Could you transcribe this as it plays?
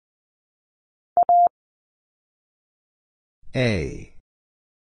A.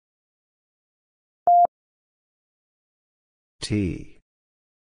 T.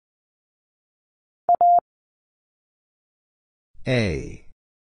 A.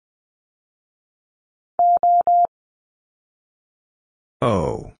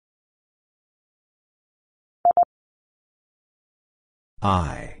 O.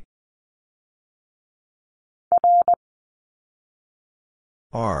 I.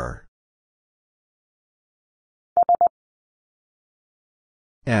 R.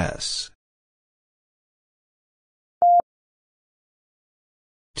 S.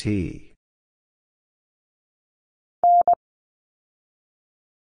 T.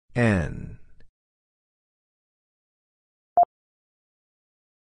 N.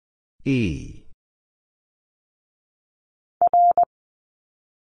 E.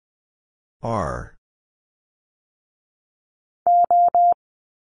 R.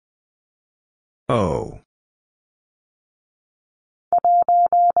 O.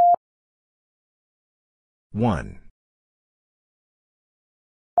 One.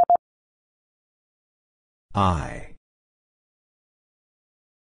 I.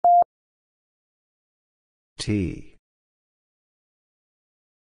 T.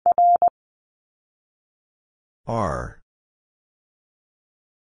 R.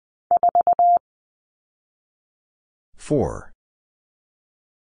 4.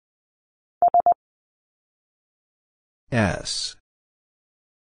 S.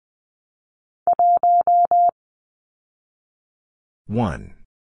 One.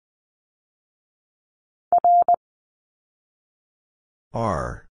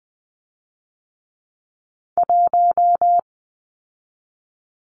 R.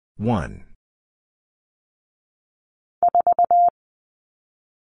 One.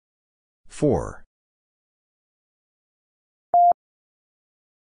 4.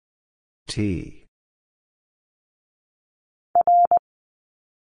 T.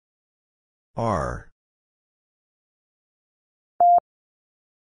 R.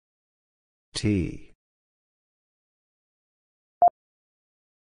 T.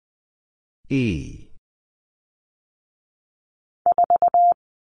 E.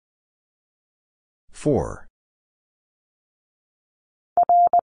 Four.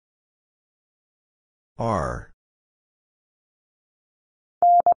 R.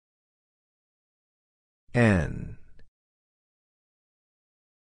 N.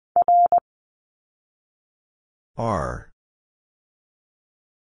 R.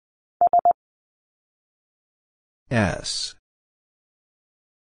 S.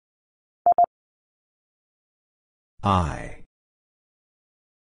 I.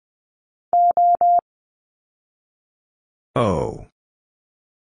 O.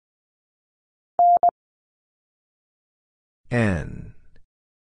 N.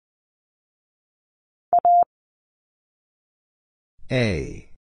 A.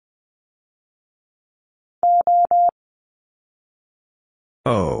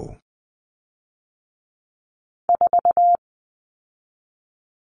 O.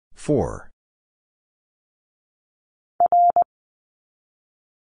 4.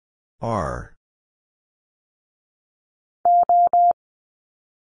 R.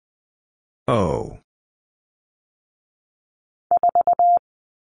 O.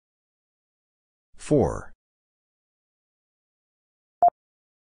 4.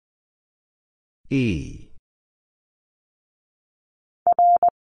 E.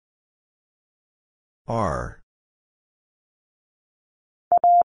 R.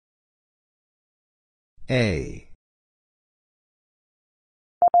 A.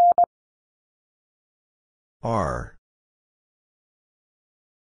 R.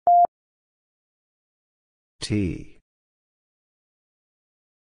 T.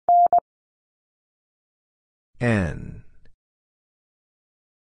 N.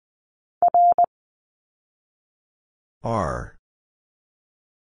 R.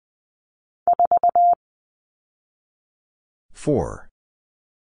 4.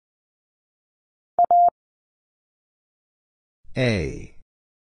 A.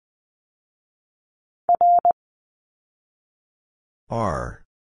 R.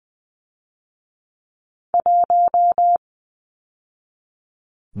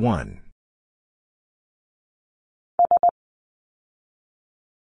 One.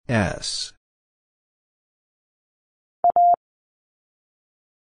 S.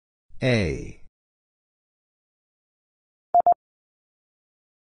 A.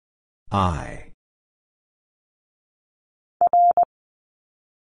 I.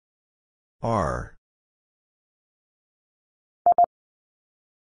 R.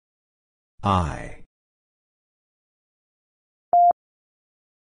 I.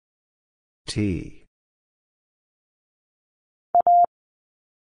 T.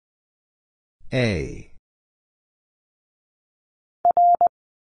 A.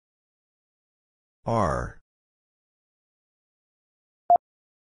 R.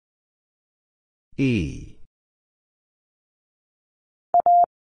 E.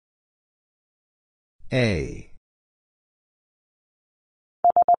 A.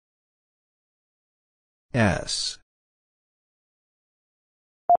 S.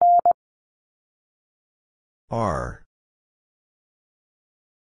 R.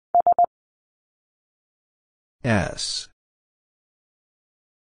 S.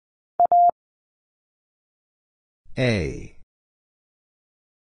 A.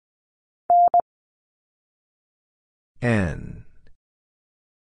 N.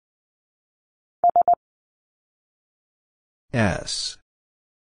 S.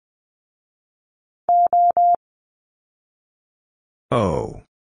 O.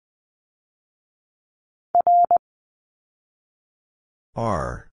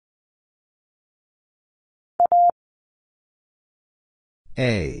 R.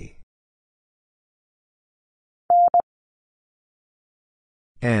 A.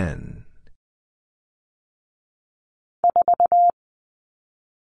 N.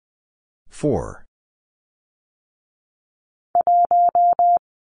 Four.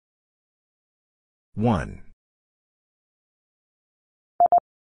 One.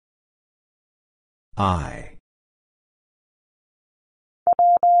 I.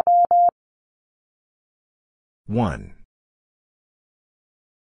 One.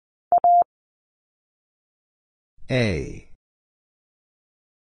 A.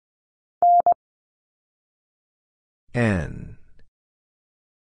 N.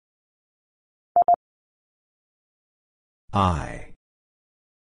 I.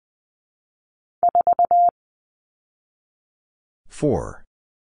 Four.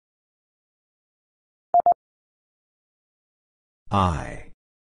 I.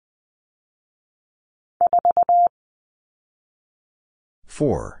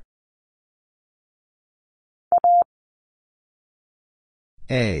 Four.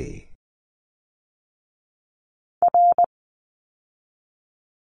 A.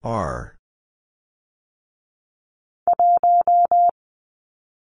 R.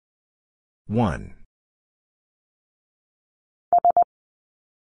 One.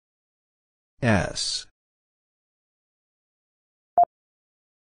 S.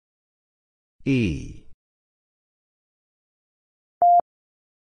 E.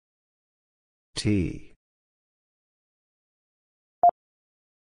 T.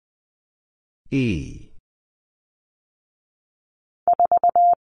 E.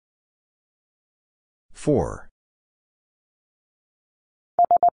 Four.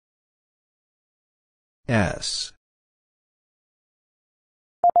 S.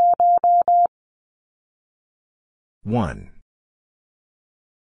 One.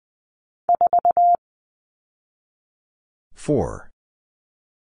 Four.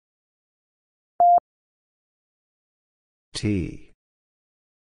 T.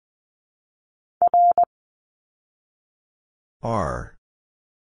 R.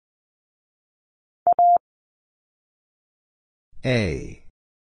 A.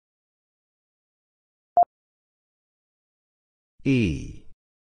 E.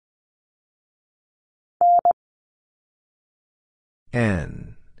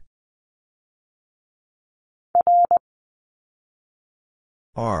 N.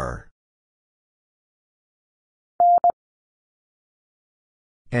 R.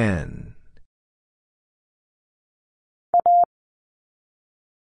 N.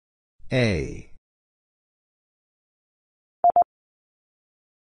 A.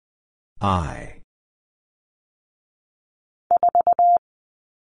 I.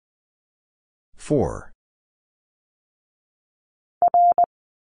 Four.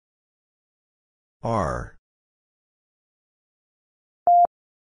 R.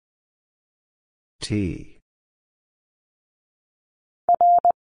 T.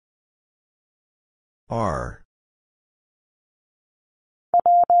 R.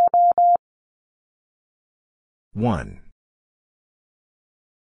 One.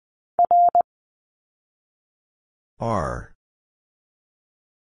 R.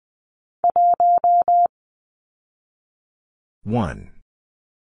 One.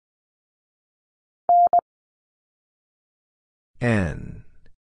 N.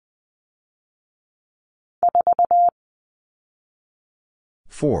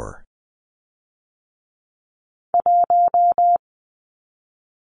 Four.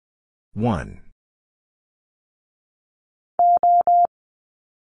 One.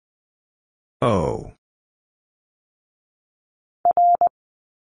 O.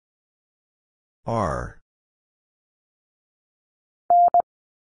 R.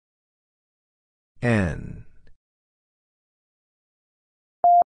 N.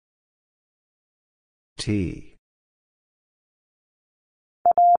 T.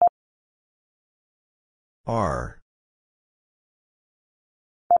 R.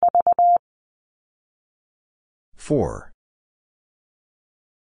 4.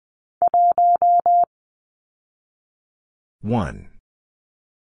 One.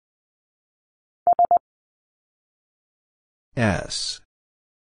 S.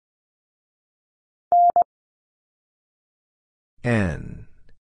 N.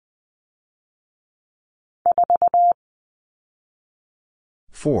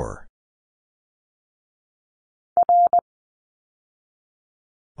 Four.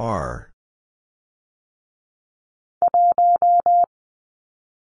 R.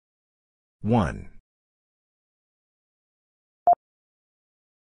 One.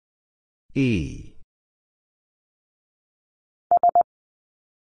 E.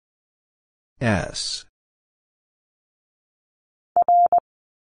 S.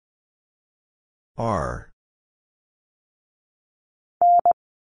 R.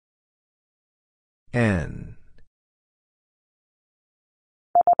 N.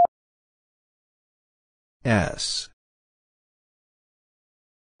 S.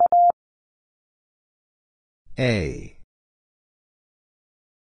 A.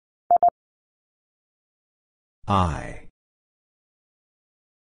 I.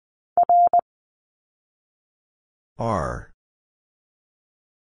 R.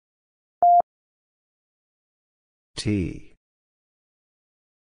 T.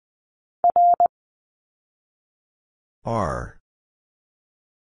 R.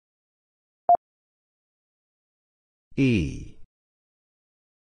 E.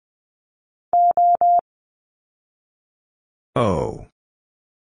 O.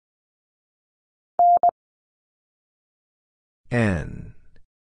 N.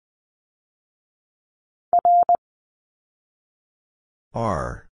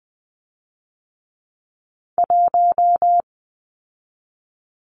 R.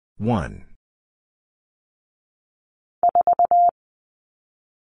 One.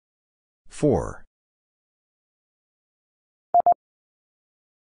 Four.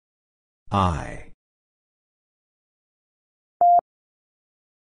 I.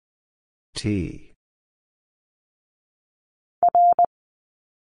 T.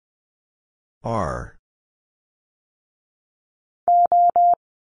 R.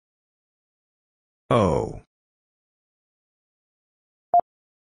 O.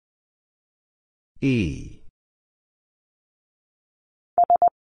 E.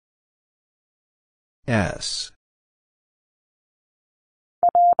 S.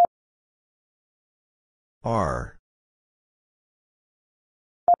 R.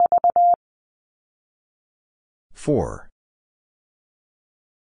 4.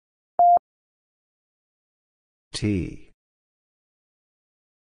 T.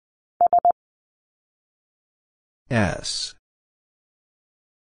 S.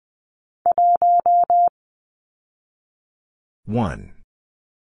 One.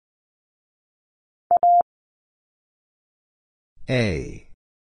 A.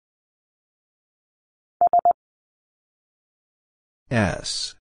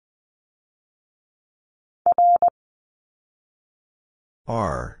 S.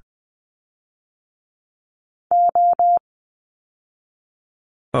 R.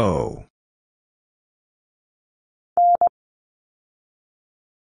 O.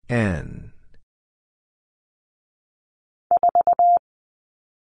 N.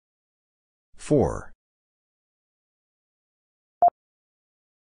 Four.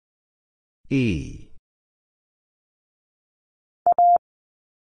 E.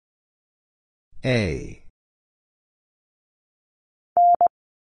 A.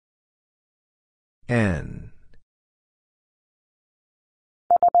 N.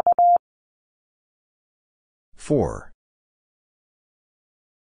 Four.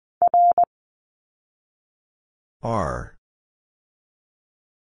 R.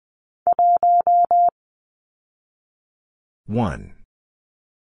 One.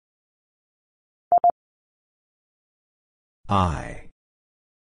 I.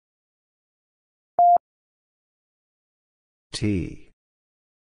 T.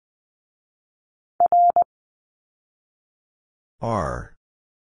 R.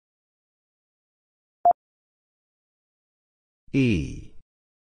 E.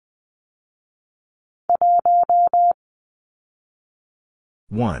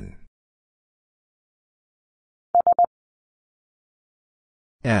 One.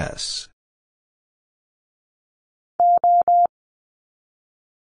 S.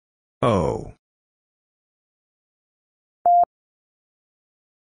 O.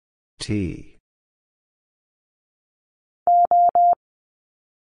 T.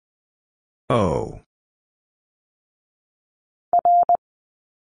 O.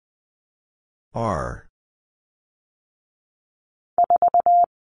 R.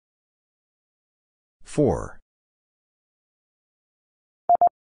 4.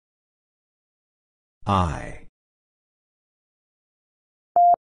 I.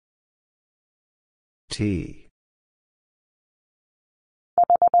 T.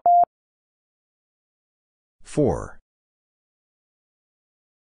 4.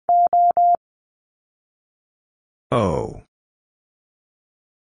 O.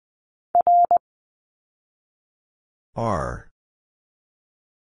 R.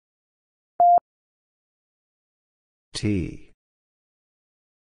 T.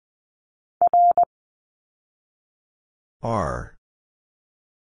 R.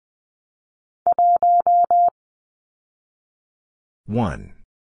 One.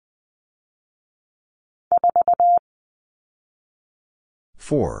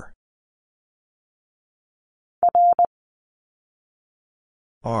 4.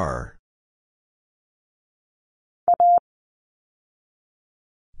 R.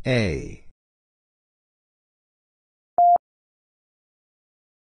 A.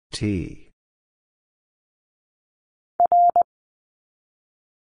 T.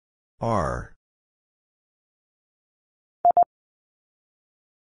 R.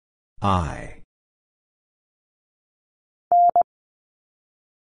 I.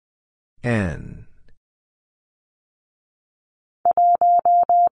 N.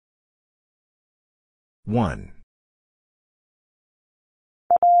 One.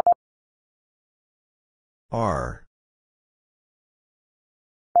 R.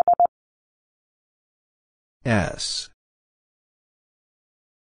 S.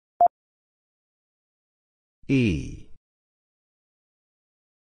 E.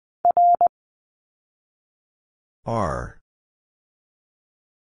 R.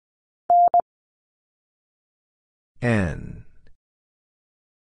 N.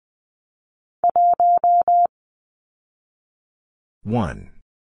 One.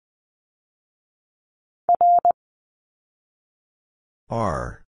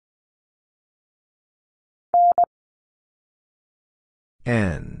 R.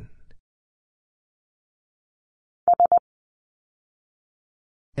 N.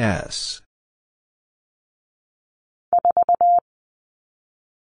 S.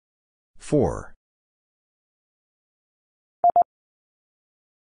 4.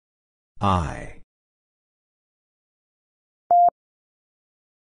 I.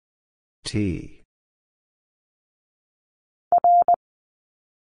 T.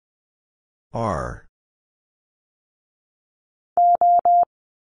 R.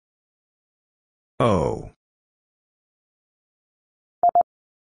 O.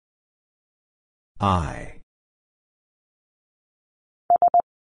 I.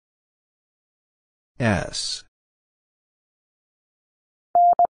 S.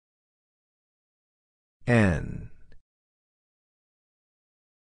 N.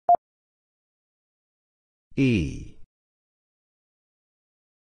 E.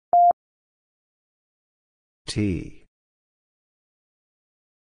 T.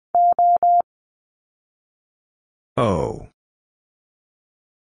 O.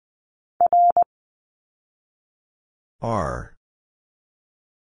 R.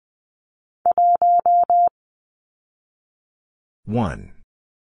 One.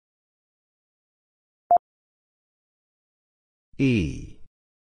 E.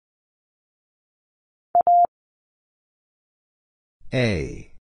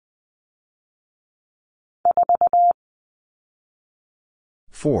 A.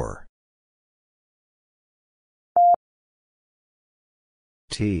 4.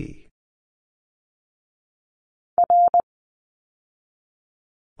 T.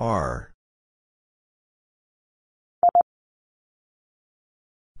 R.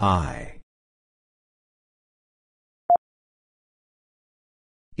 I.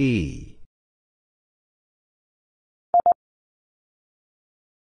 E.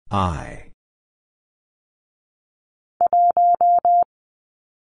 I.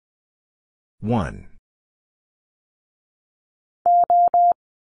 One.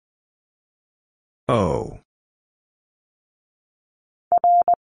 O.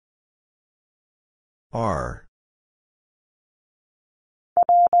 R.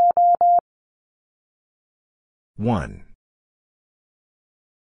 One.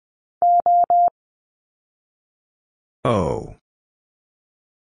 O.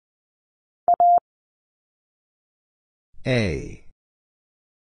 A.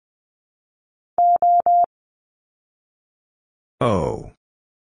 O.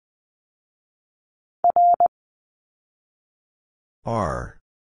 R.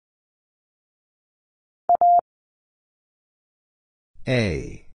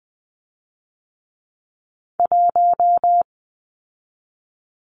 A.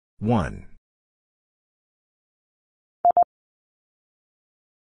 1.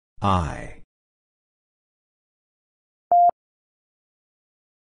 I.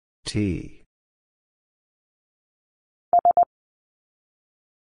 T.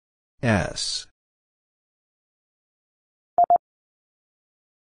 S.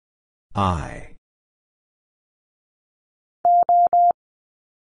 I.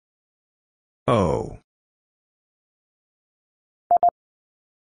 O.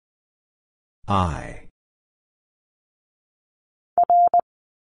 I.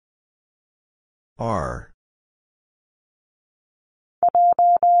 R.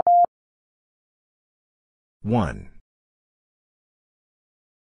 One.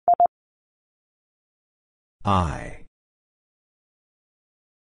 I.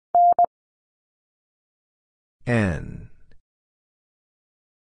 N.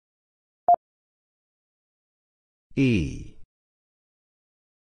 E.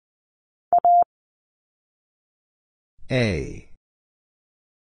 A.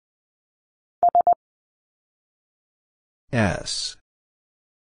 S.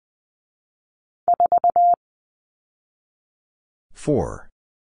 4.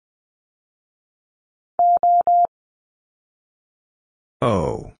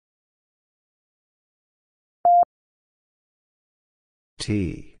 O.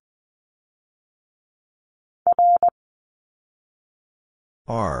 T.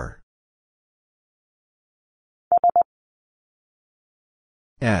 R.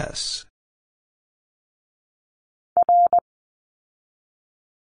 S.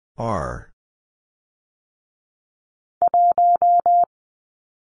 R.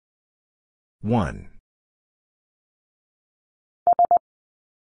 One.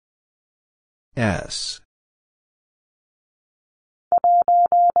 S.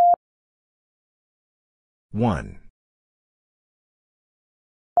 One.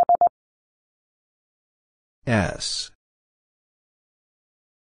 S.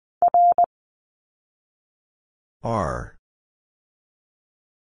 R.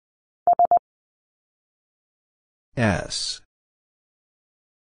 S.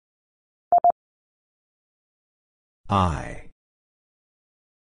 I.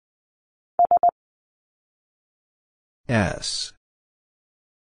 S.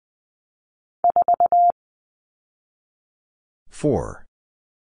 4.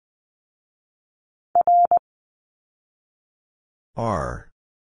 R.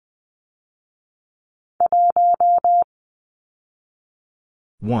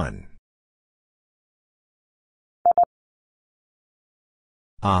 One.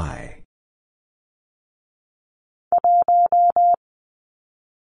 I.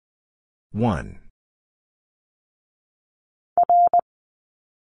 One.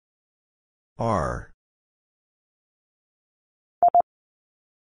 R.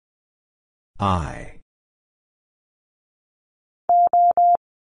 I.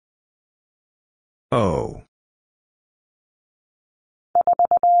 O.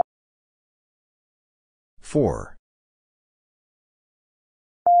 4.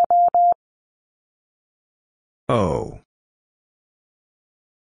 O.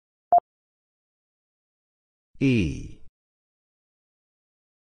 E.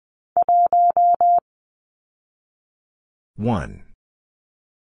 One.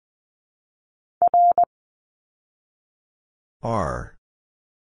 R.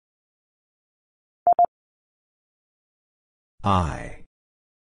 I.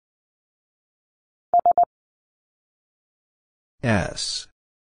 S.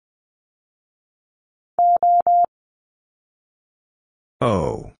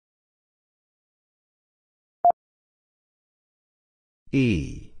 O.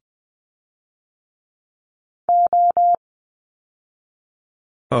 E.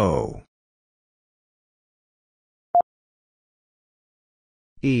 O.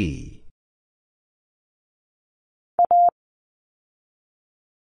 E.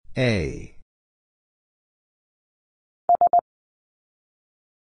 A.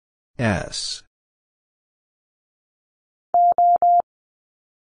 S.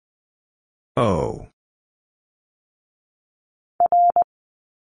 O.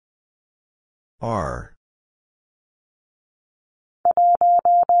 R.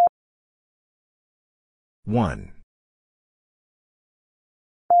 One.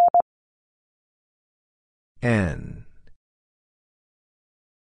 N.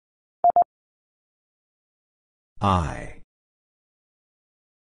 I.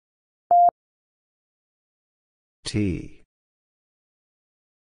 T.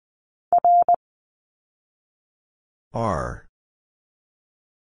 R.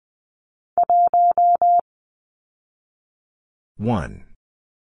 1.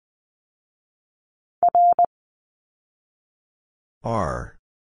 R.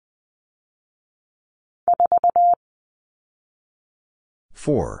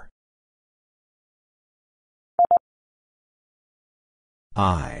 4.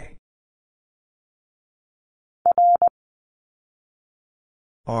 I.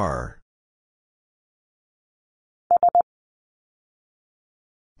 R.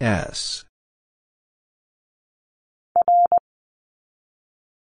 S.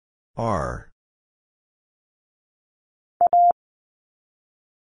 R.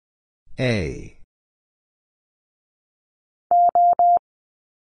 A.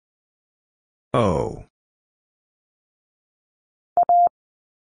 O.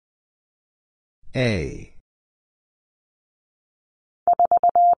 A.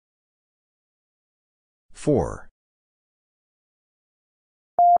 4.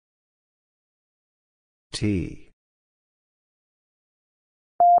 T.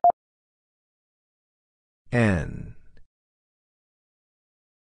 N.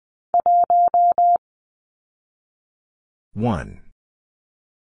 One.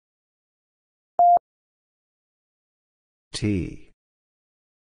 T.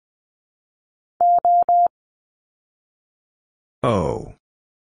 O.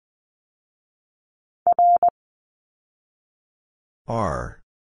 R.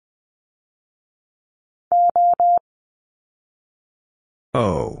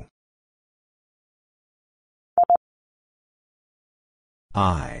 O.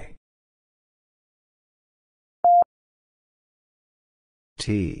 I.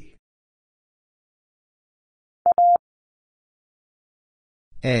 T.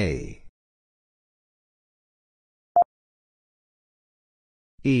 A.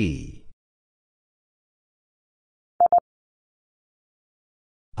 E.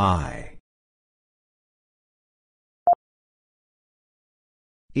 I.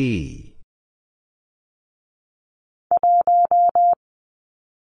 E.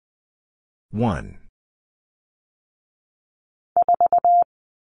 One.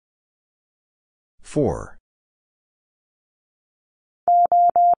 Four.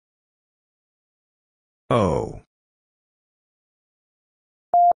 O.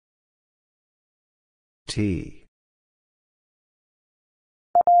 T.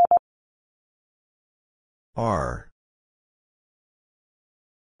 R.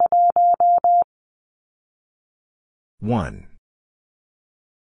 One.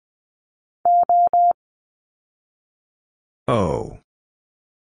 O.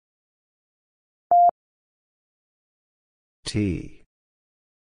 T.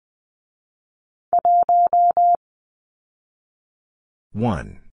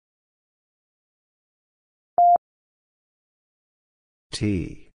 One.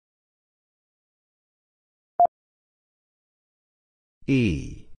 T.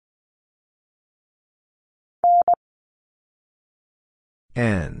 E.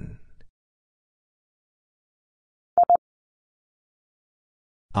 N.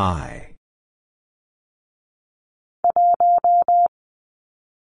 I.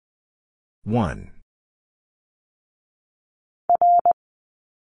 One.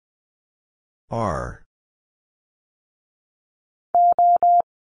 R.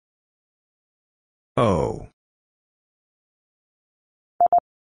 O.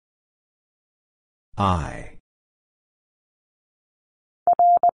 I.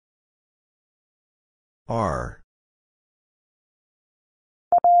 R.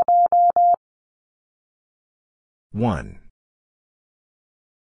 One.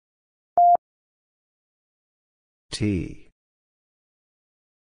 T.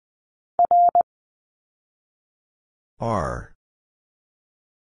 R.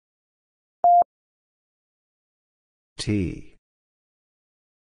 T.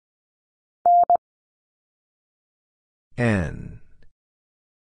 N.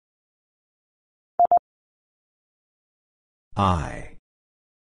 I.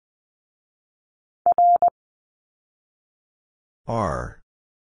 R.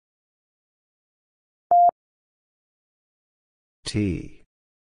 T.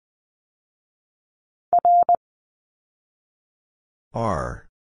 R.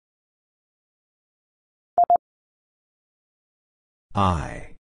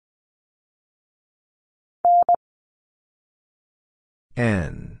 I.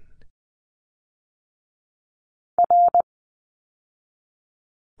 N.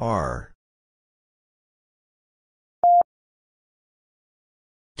 R.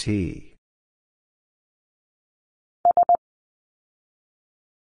 T.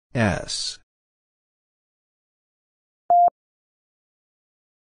 S.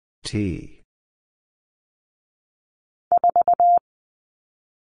 T.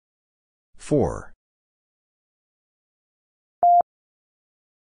 4.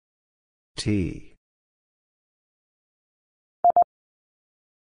 T.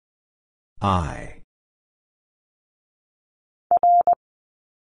 I.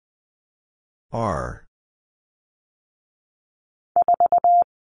 R.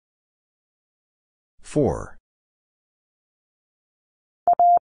 4.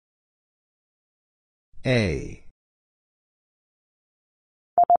 A.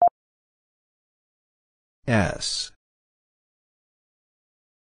 S.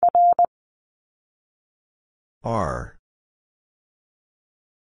 R.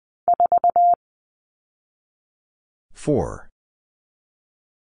 4.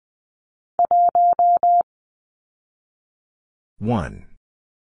 One.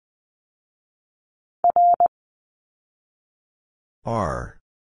 R.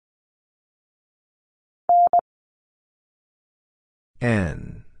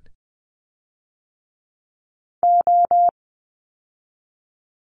 N.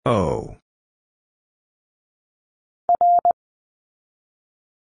 O.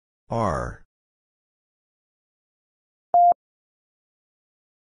 R.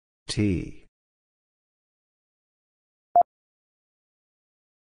 T.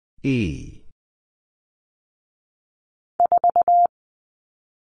 E.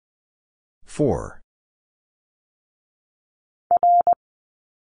 4.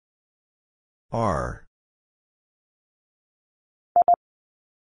 R.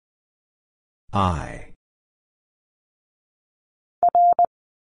 I.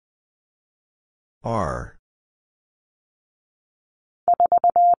 R.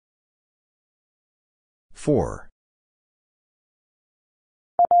 4.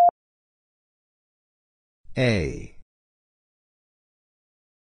 A.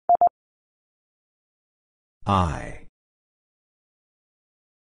 I.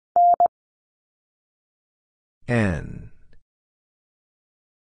 N.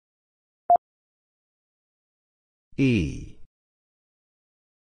 E.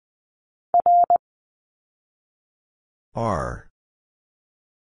 R.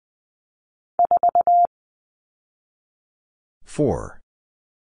 4.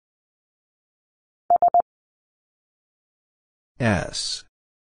 S.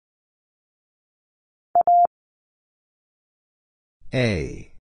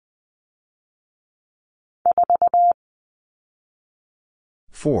 A.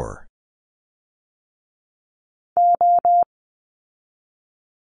 4.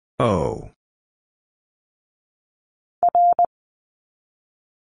 O.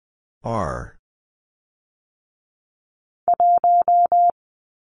 R.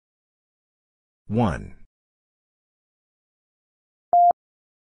 1.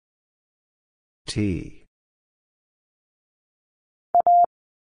 T.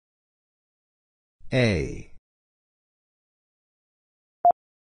 A.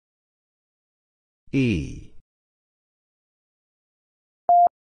 E.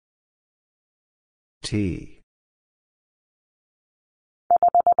 T.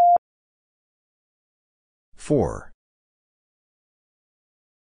 4.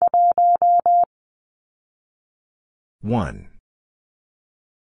 One.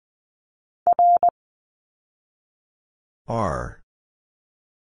 R.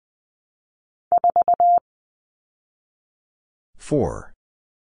 4.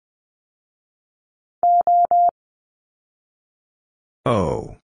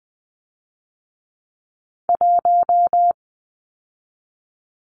 O.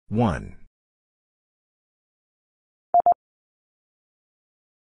 One.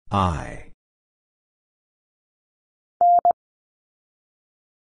 I.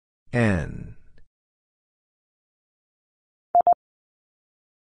 N.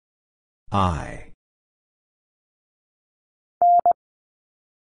 I.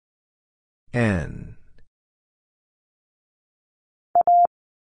 N.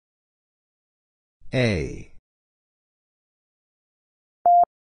 A.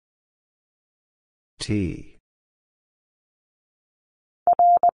 T.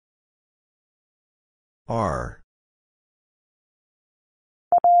 R.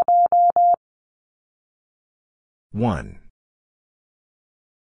 One.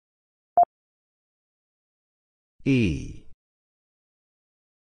 E.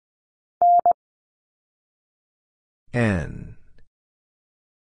 N.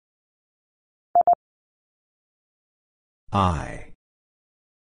 I.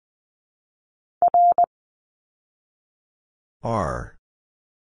 R.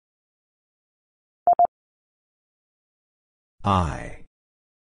 I.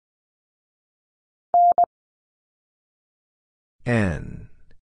 N.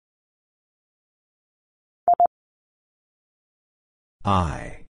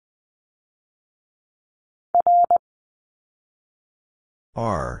 I.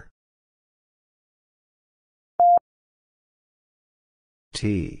 R.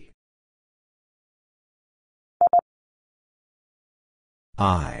 T.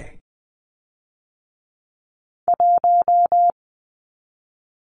 I.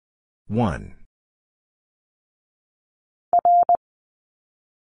 One.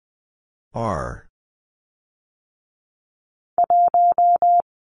 R.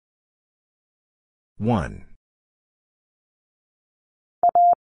 One.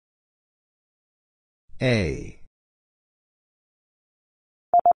 A.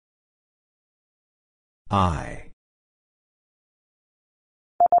 I.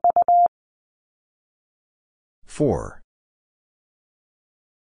 4.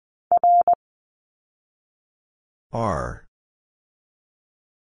 R.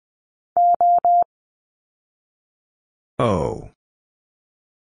 O.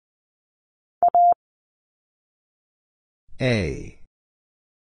 A.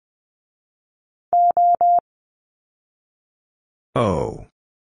 O.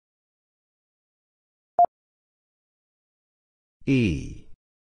 E.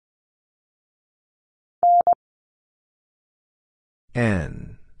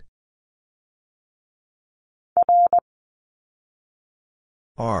 N.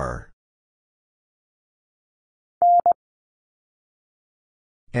 R.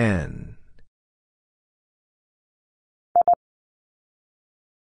 N.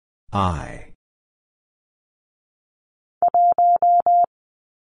 I.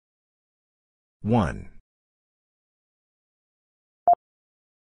 One.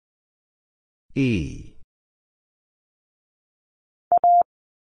 E.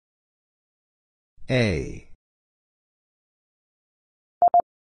 A.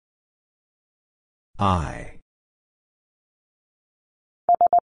 I.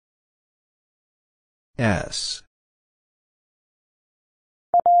 S.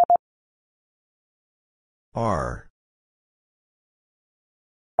 R.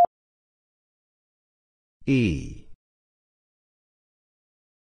 E.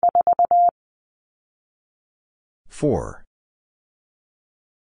 4.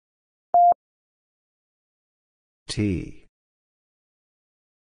 T.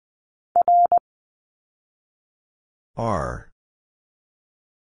 R.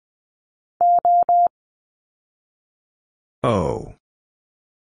 O.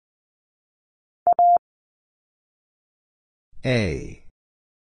 A.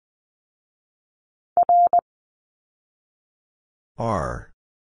 R.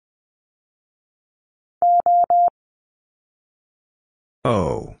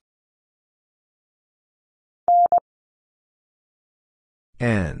 O.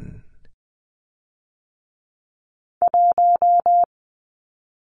 N.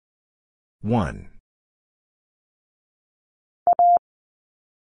 One.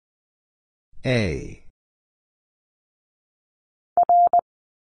 A.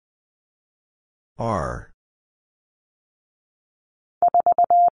 R.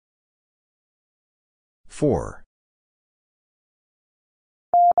 4.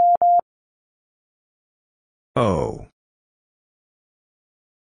 O.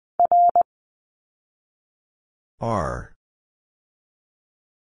 R.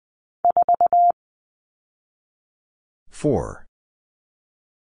 4.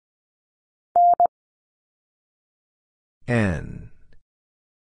 N.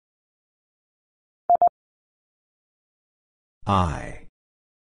 I.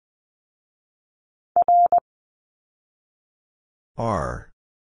 R.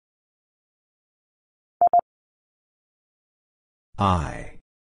 I.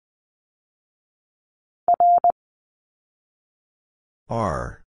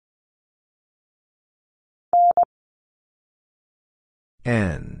 R.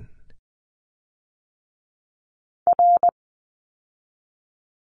 N.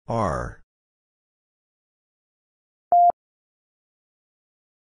 R.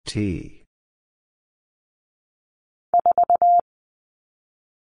 T.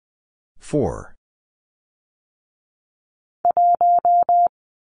 4.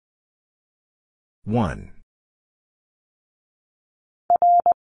 One.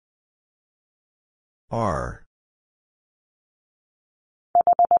 R.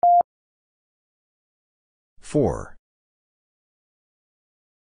 4.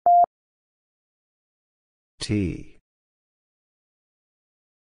 T.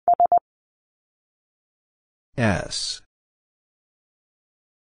 S.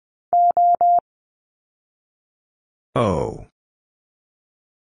 O.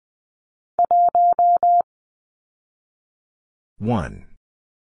 1.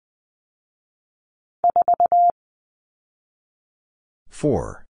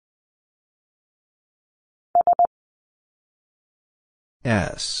 Four.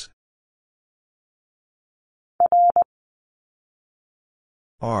 S.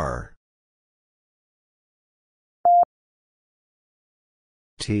 R.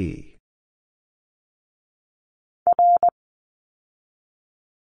 T.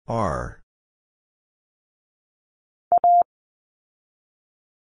 R.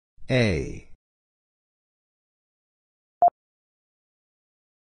 A.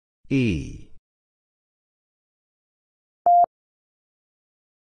 E.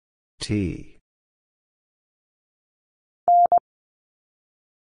 T.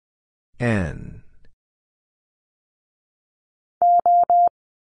 N.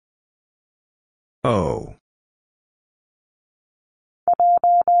 O.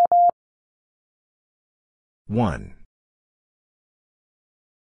 One.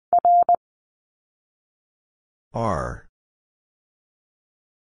 R.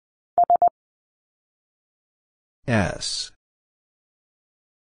 S.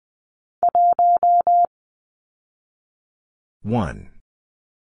 One.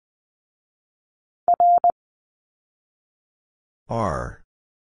 R.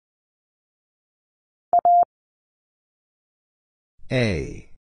 A.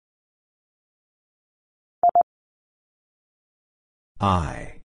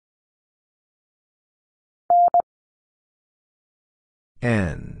 I.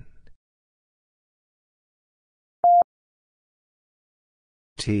 N.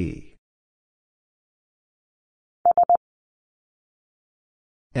 T.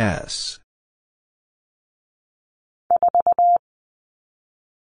 S.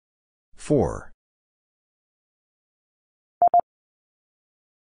 4.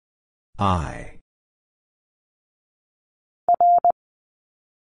 I.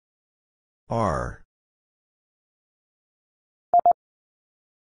 R.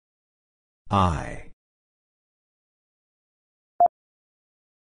 I.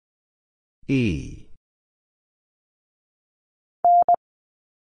 E.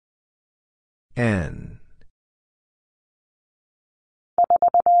 N.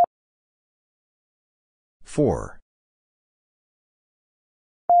 Four.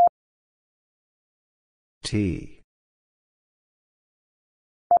 T.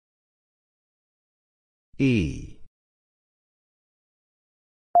 E.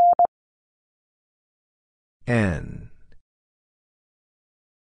 N.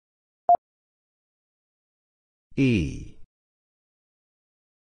 E.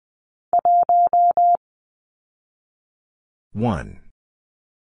 One.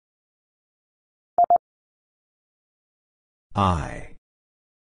 I.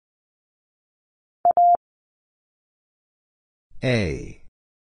 A.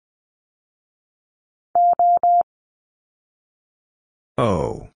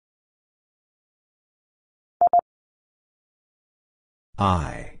 O.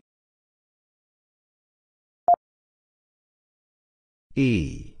 I.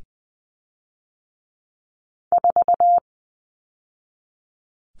 E.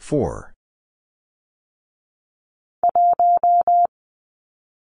 4.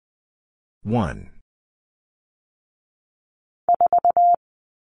 One.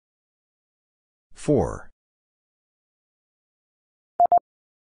 Four.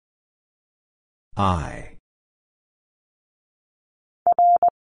 I.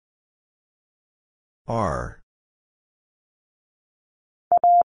 R.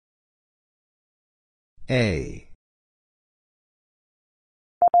 A.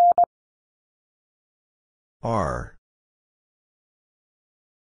 R.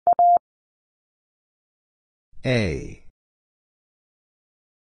 A.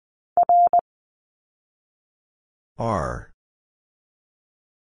 R.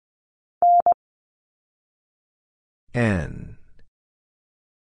 N.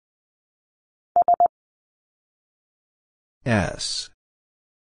 S.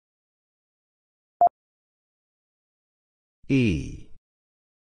 E.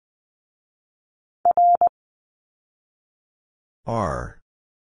 R.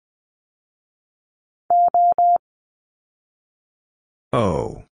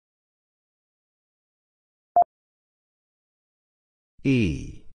 O.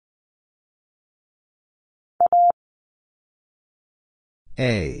 E.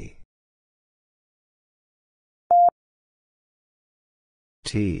 A.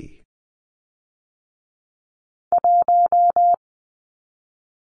 T.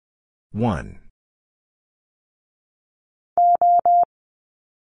 One.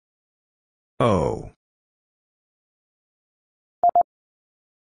 O.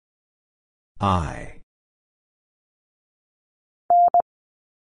 I.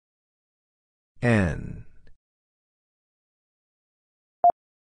 N.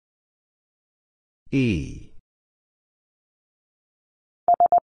 E.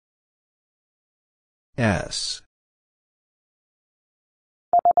 S.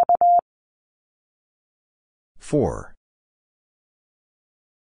 4.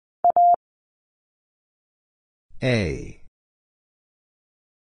 A.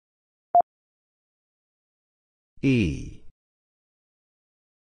 E.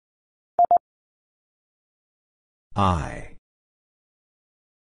 I.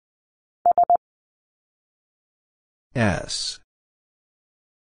 S.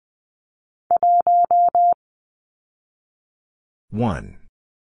 One.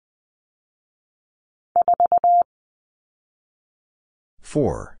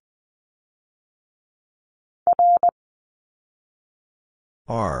 Four.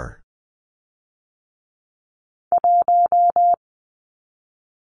 R.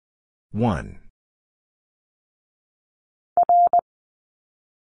 One.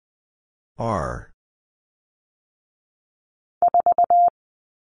 R.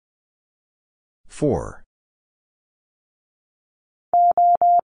 Four.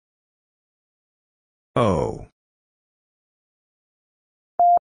 O.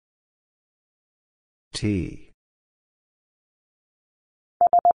 T.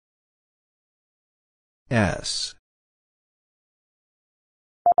 S.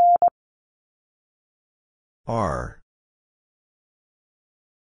 R.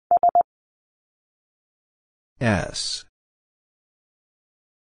 S.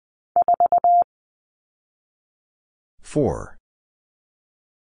 4.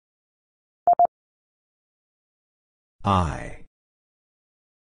 I.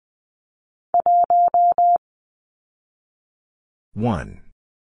 One.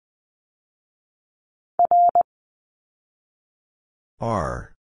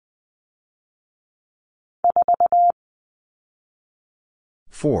 R.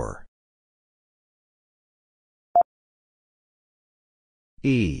 4.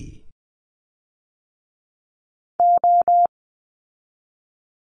 E.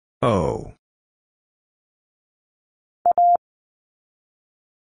 O.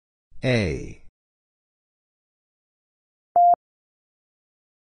 A.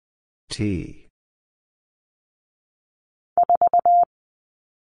 T.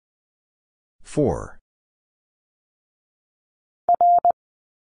 4.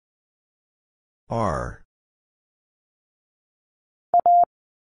 R.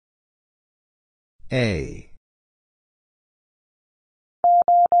 A.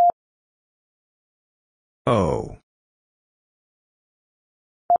 O.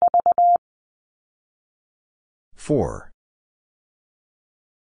 4.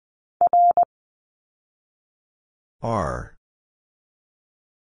 R.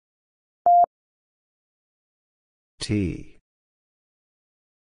 T.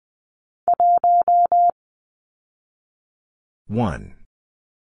 One.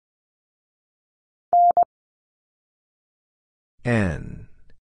 N.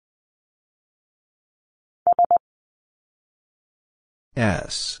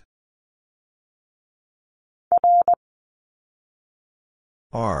 S.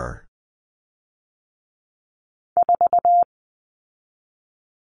 R.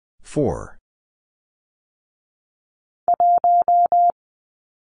 4.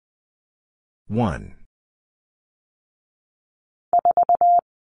 One.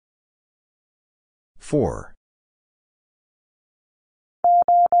 Four.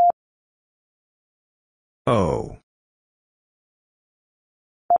 O.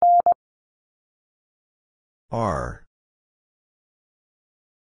 R.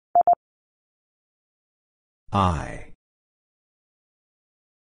 I.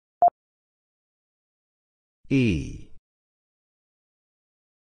 E.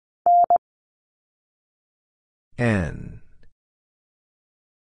 N.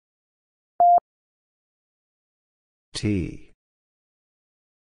 T.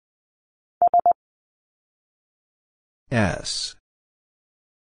 S.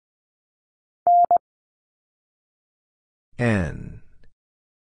 N.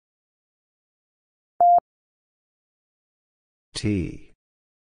 T.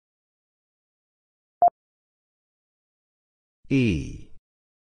 E.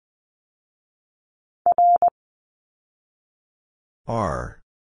 R.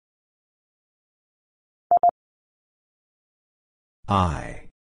 I.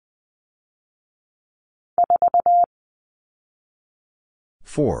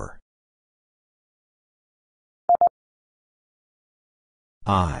 4.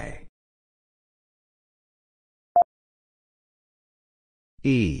 I.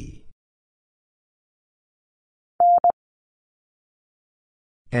 E.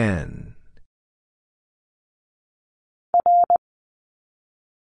 N.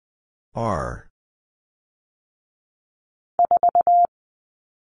 R.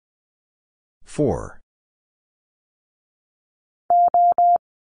 4.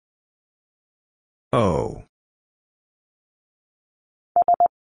 O.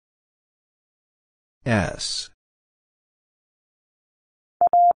 S.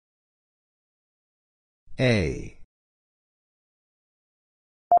 A.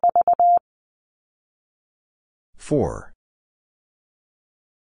 4.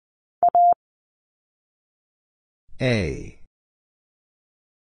 A.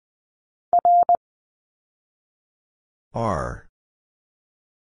 R.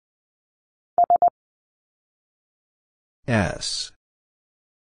 S.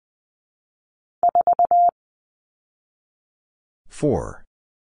 4.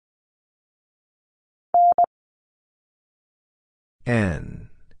 N.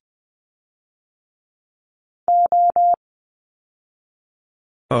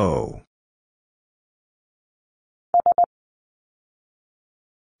 O.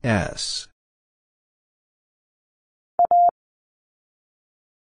 S.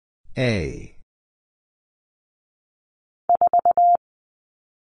 A.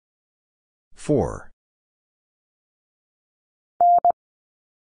 4.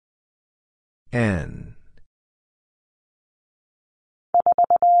 N.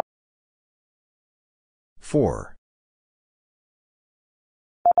 Four.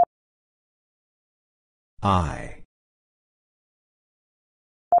 I.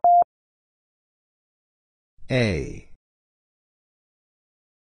 A.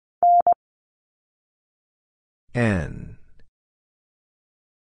 N.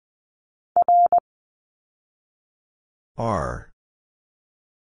 R.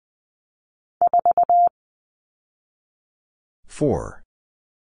 4.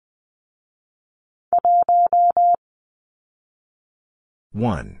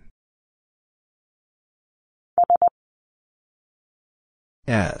 One.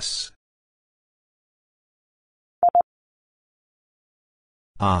 S.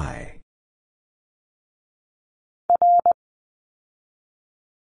 I.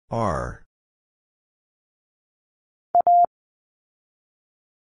 R.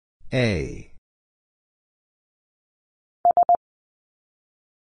 A.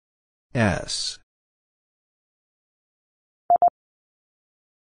 S.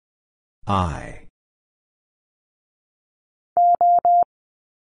 I.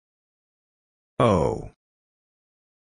 O.